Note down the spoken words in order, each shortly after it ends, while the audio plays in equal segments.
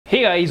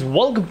Hey guys,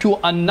 welcome to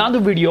another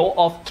video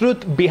of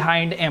Truth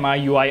Behind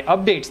MIUI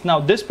updates. Now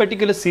this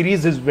particular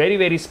series is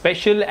very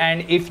special,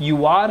 and if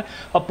you are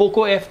a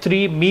Poco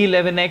F3, Mi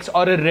 11X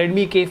or a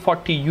Redmi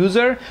K40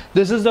 user,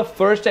 this is the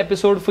first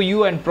episode for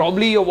you, and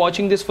probably you're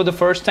watching this for the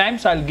first time,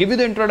 so I'll give you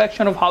the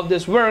introduction of how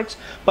this works.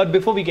 But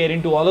before we get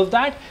into all of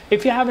that,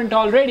 if you haven't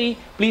already,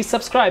 please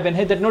subscribe and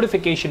hit that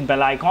notification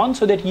bell icon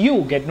so that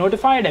you get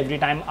notified every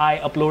time I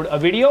upload a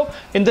video.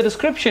 In the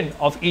description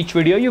of each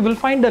video, you will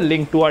find a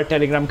link to our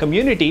Telegram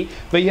community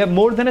where you have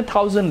more than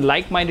 1,000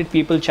 like-minded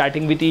people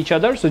chatting with each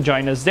other, so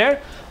join us there.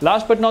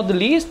 Last but not the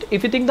least,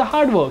 if you think the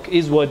hard work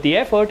is worth the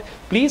effort,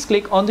 please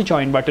click on the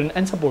join button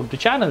and support the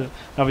channel.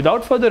 Now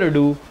without further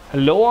ado,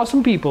 hello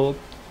awesome people,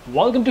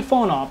 welcome to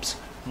PhoneOps.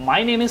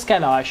 My name is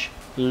Kailash.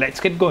 Let's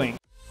get going.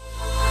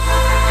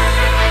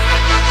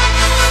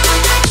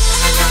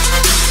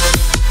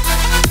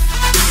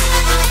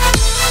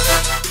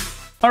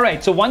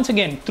 Alright, so once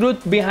again,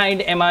 truth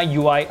behind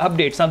MIUI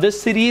updates. Now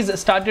this series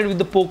started with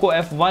the Poco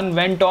F1,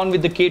 went on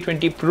with the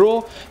K20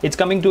 Pro. It's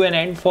coming to an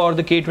end for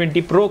the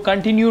K20 Pro,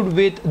 continued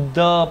with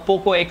the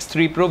Poco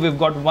X3 Pro. We've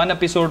got one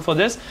episode for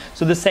this.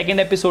 So the second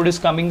episode is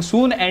coming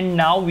soon, and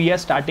now we are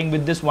starting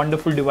with this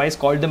wonderful device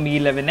called the Mi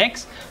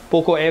 11X,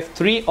 Poco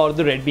F3 or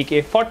the Redmi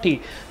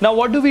K40. Now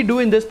what do we do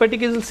in this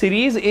particular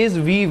series is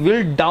we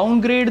will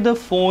downgrade the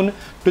phone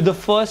to the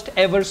first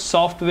ever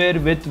software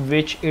with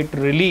which it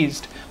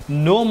released.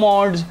 No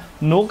mods,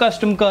 no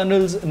custom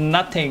kernels,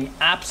 nothing.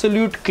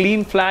 Absolute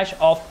clean flash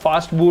of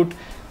fast boot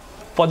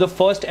for the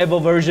first ever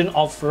version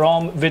of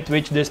ROM with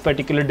which this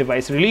particular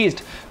device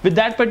released. With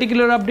that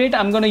particular update,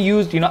 I'm gonna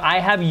use, I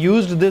have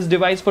used this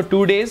device for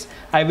 2 days.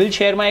 I will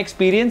share my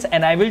experience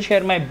and I will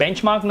share my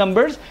benchmark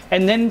numbers,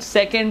 and then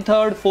second,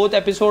 third, fourth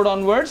episode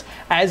onwards,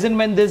 as and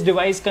when this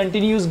device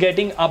continues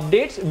getting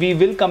updates, we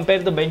will compare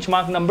the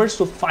benchmark numbers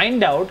to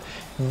find out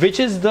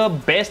which is the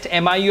best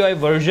MIUI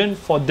version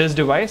for this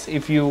device.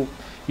 If you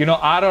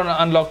are on an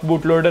unlocked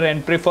bootloader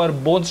and prefer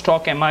bone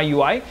stock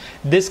MIUI,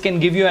 this can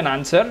give you an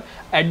answer.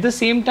 At the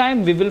same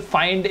time, we will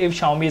find if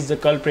Xiaomi is the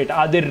culprit.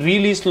 Are they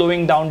really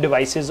slowing down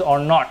devices or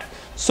not?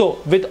 So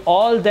with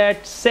all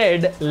that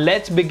said,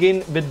 let's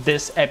begin with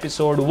this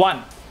episode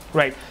 1.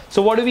 Right,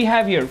 so what do we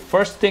have here?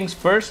 First things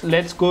first,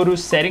 let's go to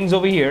settings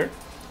over here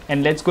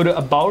and let's go to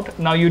about.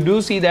 Now you do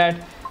see that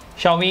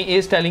Xiaomi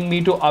is telling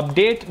me to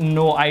update.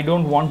 No, I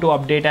don't want to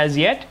update as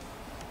yet.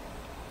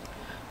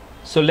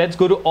 So let's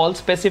go to all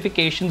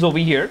specifications over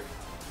here.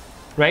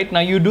 Right, now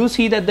you do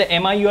see that the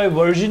MIUI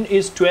version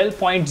is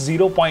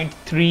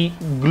 12.0.3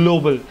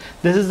 global.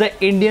 This is the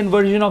Indian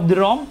version of the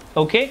ROM.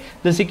 Okay,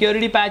 the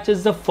security patch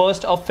is the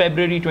 1st of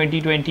February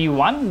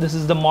 2021. This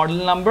is the model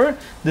number.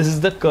 This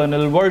is the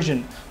kernel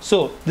version.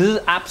 So this is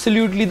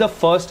absolutely the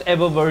first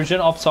ever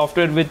version of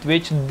software with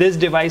which this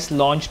device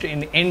launched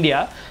in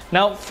India.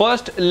 Now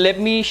first, let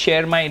me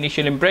share my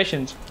initial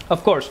impressions.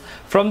 Of course,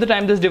 from the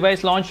time this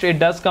device launched, it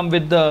does come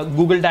with the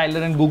Google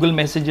Dialer and Google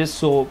Messages,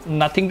 so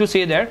nothing to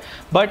say there.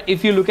 But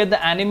if you look at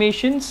the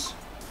animations,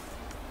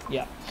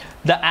 yeah,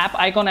 the app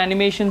icon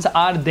animations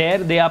are there.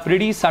 They are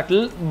pretty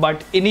subtle,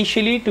 but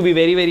initially, to be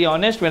very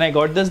honest, when I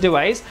got this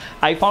device,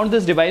 I found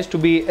this device to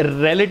be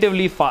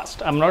relatively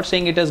fast. I'm not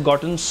saying it has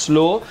gotten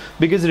slow,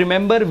 because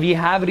remember, we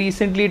have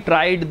recently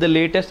tried the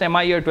latest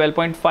MIUI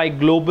 12.5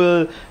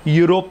 global,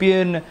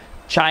 European,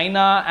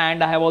 China,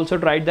 and I have also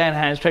tried the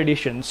enhanced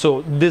edition.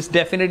 So this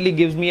definitely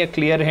gives me a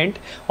clear hint.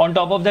 On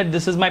top of that,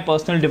 this is my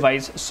personal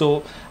device.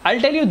 So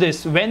I'll tell you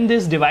this, when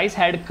this device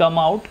had come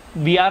out,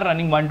 we are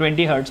running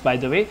 120 Hertz, by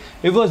the way.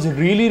 It was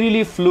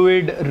really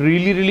fluid,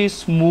 really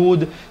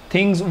smooth.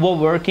 Things were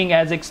working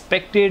as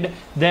expected.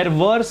 There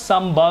were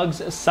some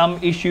bugs, some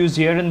issues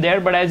here and there,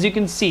 but as you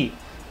can see,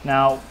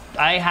 now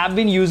I have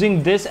been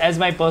using this as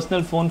my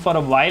personal phone for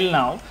a while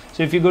now.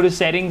 So if you go to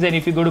settings and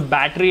if you go to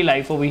battery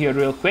life over here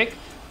real quick,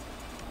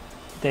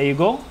 there you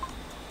go,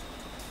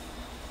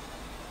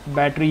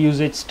 battery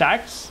usage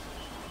stats.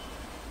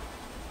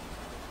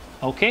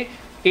 Okay,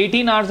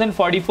 18 hours and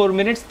 44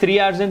 minutes, 3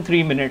 hours and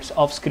 3 minutes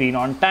of screen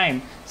on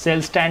time.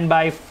 Cell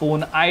standby,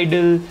 phone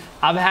idle.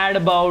 I've had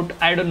about,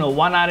 I don't know,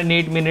 1 hour and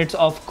 8 minutes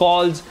of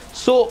calls.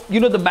 So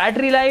the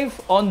battery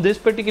life on this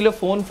particular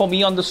phone for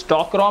me on the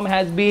stock ROM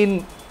has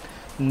been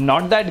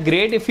not that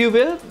great, if you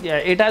will. Yeah,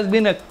 it has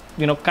been a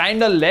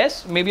kind of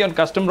less. Maybe on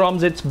custom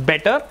ROMs it's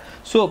better.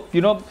 So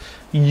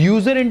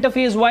user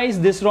interface wise,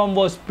 this ROM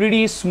was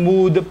pretty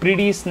smooth,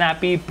 pretty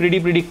snappy,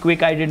 pretty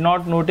quick. I did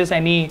not notice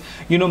any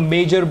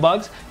major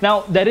bugs.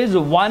 Now there is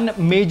one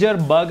major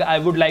bug I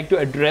would like to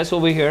address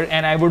over here,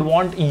 and I would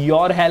want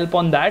your help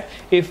on that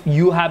if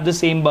you have the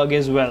same bug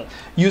as well.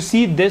 You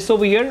see this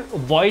over here,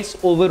 voice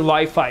over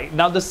Wi-Fi.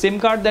 Now the SIM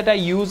card that I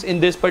use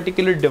in this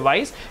particular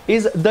device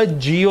is the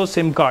Jio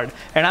SIM card,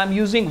 and I'm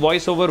using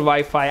voice over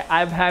Wi-Fi.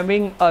 I'm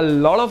having a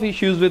lot of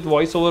issues with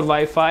voice over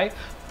Wi-Fi.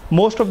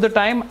 Most of the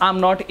time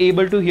I'm not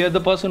able to hear the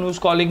person who's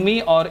calling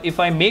me, or if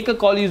I make a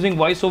call using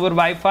voice over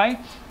Wi-Fi,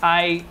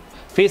 I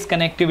face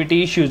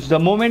connectivity issues. The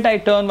moment I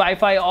turn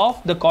Wi-Fi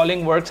off, the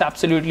calling works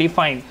absolutely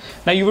fine.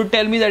 Now you would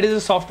tell me that is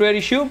a software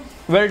issue.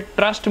 Well,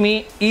 trust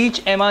me,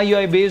 each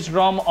MIUI based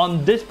ROM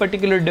on this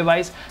particular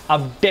device,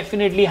 I've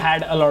definitely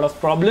had a lot of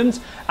problems.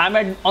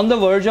 I'm on the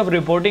verge of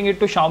reporting it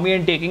to Xiaomi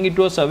and taking it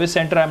to a service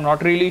center. I'm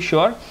not really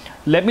sure.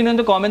 Let me know in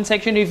the comment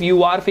section if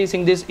you are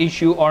facing this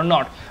issue or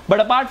not.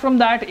 But apart from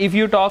that, if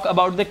you talk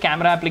about the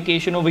camera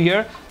application over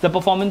here, the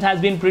performance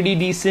has been pretty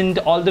decent.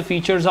 All the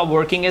features are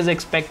working as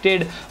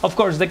expected. Of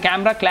course, the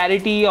camera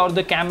clarity or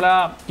the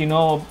camera,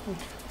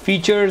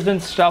 features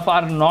and stuff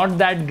are not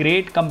that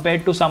great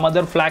compared to some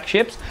other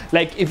flagships.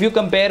 Like if you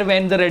compare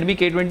when the Redmi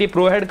K20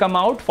 Pro had come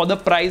out for the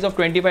price of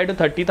 25 to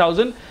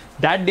 30,000,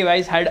 that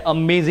device had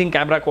amazing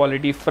camera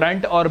quality,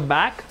 front or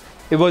back.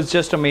 It was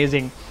just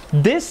amazing.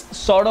 This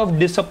sort of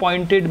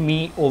disappointed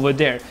me over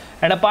there.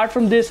 And apart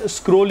from this,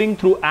 scrolling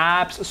through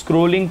apps,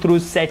 scrolling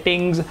through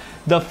settings,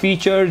 the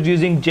features,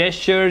 using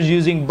gestures,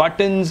 using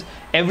buttons,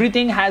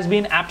 everything has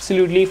been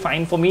absolutely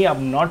fine for me.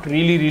 I've not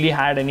really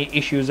had any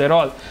issues at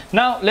all.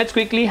 Now let's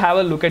quickly have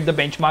a look at the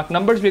benchmark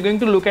numbers. We're going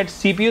to look at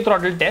CPU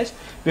throttle test,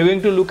 we're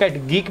going to look at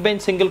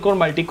Geekbench single core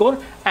multi-core,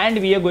 and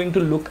we are going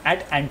to look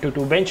at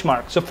Antutu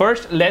benchmark. So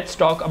first, let's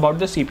talk about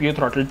the CPU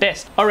throttle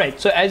test.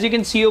 Alright, so as you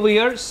can see over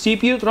here,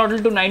 CPU throttle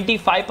to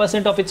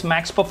 95% of its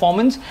max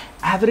performance,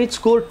 average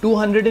score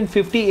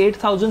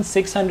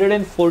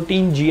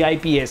 258,614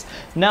 GIPS.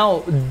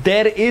 Now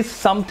there is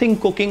something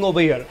cooking over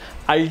here.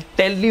 I'll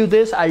tell you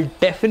this, I'll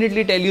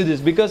definitely tell you this,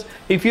 because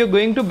if you're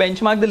going to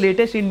benchmark the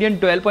latest Indian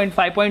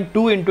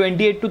 12.5.2 in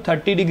 28 to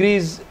 30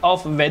 degrees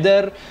of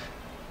weather,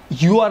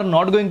 you are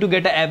not going to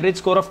get an average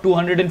score of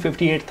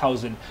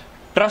 258,000.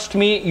 Trust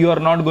me, you are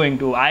not going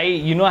to. I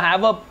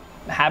have a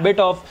habit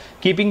of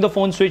keeping the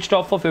phone switched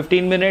off for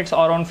 15 minutes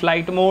or on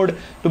flight mode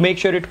to make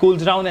sure it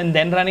cools down and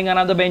then running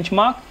another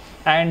benchmark.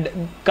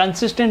 And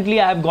consistently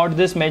I have got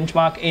this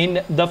benchmark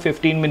in the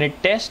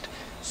 15-minute test.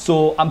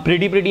 So I'm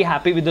pretty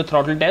happy with the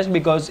throttle test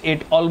because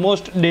it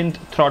almost didn't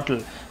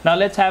throttle. Now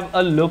let's have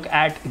a look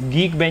at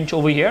Geekbench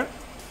over here.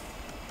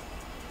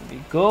 There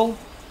we go.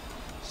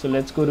 So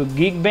let's go to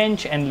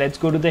Geekbench and let's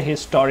go to the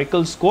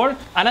historical score.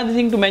 Another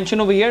thing to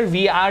mention over here,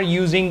 we are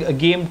using a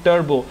Game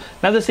Turbo.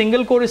 Now the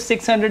single core is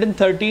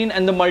 613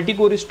 and the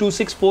multi-core is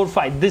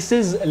 2645. This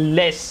is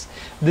less.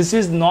 This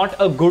is not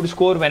a good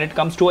score when it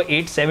comes to a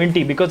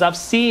 870 because I've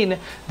seen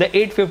the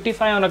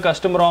 855 on a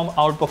custom ROM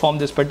outperform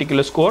this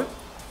particular score.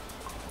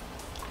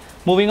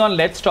 Moving on,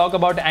 let's talk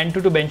about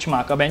Antutu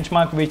benchmark, a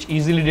benchmark which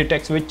easily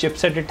detects which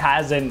chipset it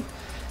has, and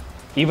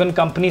even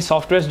company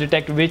softwares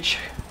detect which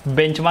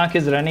benchmark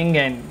is running.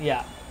 And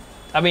yeah,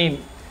 I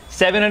mean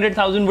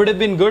 700,000 would have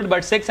been good,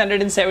 but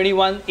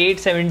 671,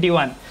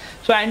 871.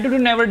 So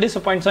Antutu never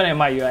disappoints on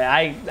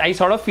MIUI. I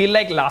sort of feel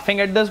like laughing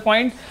at this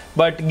point,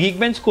 but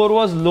Geekbench score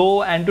was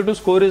low. Antutu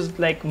score is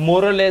like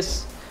more or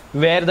less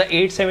where the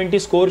 870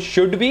 score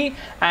should be,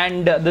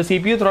 and the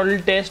CPU throttle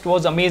test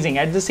was amazing.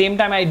 At the same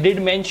time, I did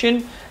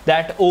mention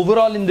that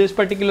overall in this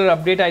particular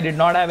update I did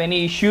not have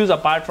any issues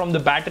apart from the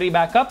battery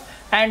backup,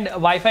 and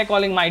Wi-Fi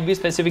calling might be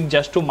specific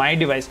just to my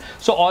device.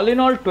 So all in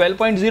all,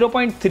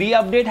 12.0.3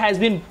 update has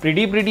been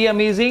pretty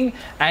amazing,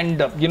 and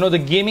the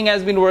gaming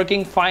has been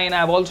working fine.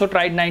 I've also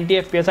tried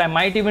 90 FPS. I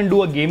might even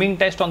do a gaming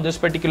test on this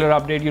particular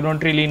update. You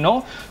don't really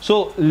know.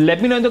 So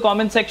let me know in the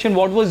comment section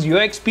what was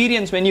your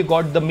experience when you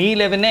got the Mi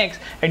 11X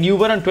and you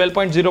were on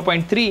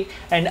 12.0.3,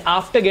 and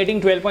after getting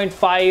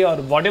 12.5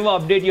 or whatever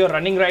update you're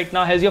running right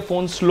now, has your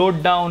phone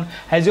slowed down?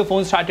 Has your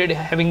phone started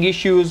having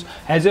issues?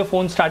 Has your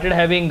phone started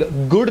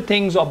having good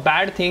things or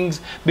bad things?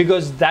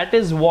 Because that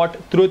is what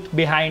truth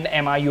behind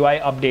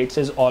MIUI updates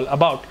is all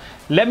about.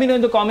 Let me know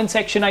in the comment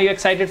section, are you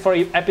excited for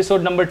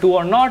episode number 2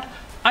 or not?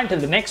 Until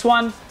the next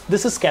one,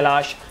 this is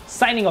Kailash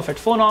signing off at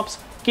PhoneOps.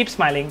 Keep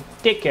smiling,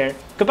 take care,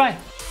 goodbye.